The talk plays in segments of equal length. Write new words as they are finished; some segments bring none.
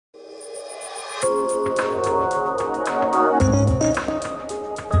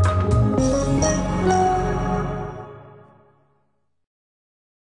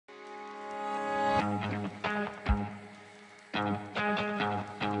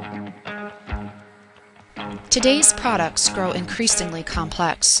Today's products grow increasingly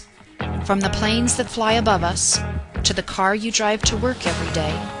complex. From the planes that fly above us, to the car you drive to work every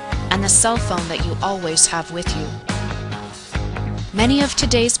day, and the cell phone that you always have with you. Many of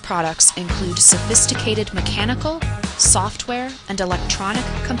today's products include sophisticated mechanical, software, and electronic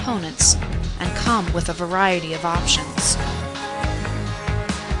components, and come with a variety of options.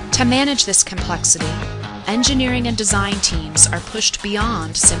 To manage this complexity, engineering and design teams are pushed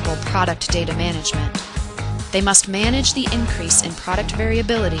beyond simple product data management. They must manage the increase in product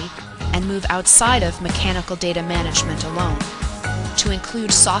variability and move outside of mechanical data management alone, to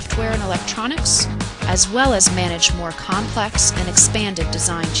include software and electronics, as well as manage more complex and expanded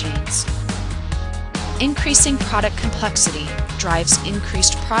design chains. Increasing product complexity drives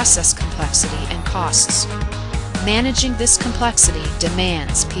increased process complexity and costs. Managing this complexity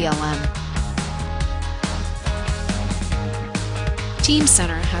demands PLM.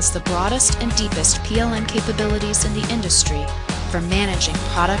 Teamcenter has the broadest and deepest PLM capabilities in the industry for managing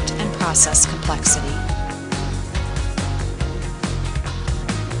product and process complexity.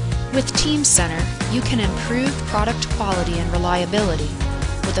 With Teamcenter, you can improve product quality and reliability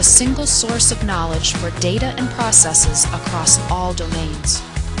with a single source of knowledge for data and processes across all domains,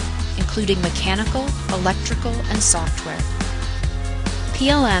 including mechanical, electrical, and software.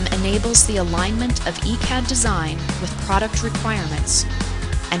 PLM enables the alignment of ECAD design with product requirements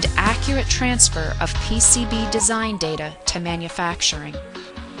and accurate transfer of PCB design data to manufacturing.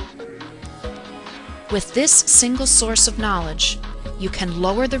 With this single source of knowledge, you can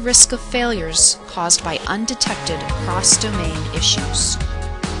lower the risk of failures caused by undetected cross-domain issues.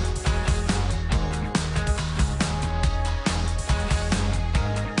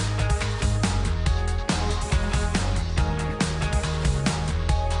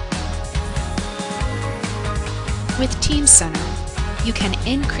 With Teamcenter, you can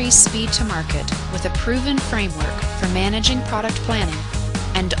increase speed to market with a proven framework for managing product planning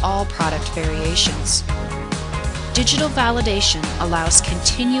and all product variations. Digital validation allows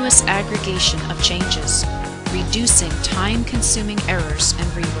continuous aggregation of changes, reducing time-consuming errors and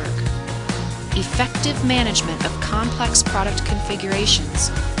rework. Effective management of complex product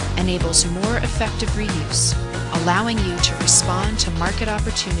configurations enables more effective reuse, allowing you to respond to market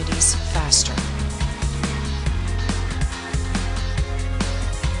opportunities faster.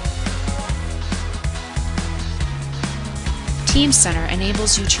 Teamcenter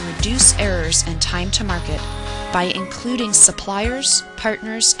enables you to reduce errors and time to market by including suppliers,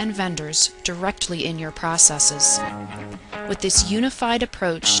 partners, and vendors directly in your processes. With this unified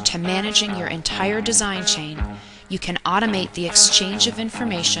approach to managing your entire design chain, you can automate the exchange of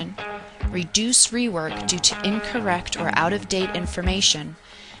information, reduce rework due to incorrect or out-of-date information,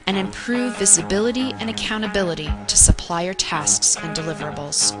 and improve visibility and accountability to supplier tasks and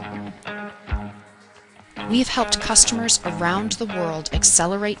deliverables. We've helped customers around the world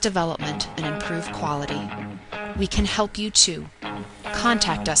accelerate development and improve quality. We can help you too.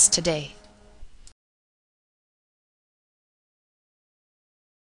 Contact us today.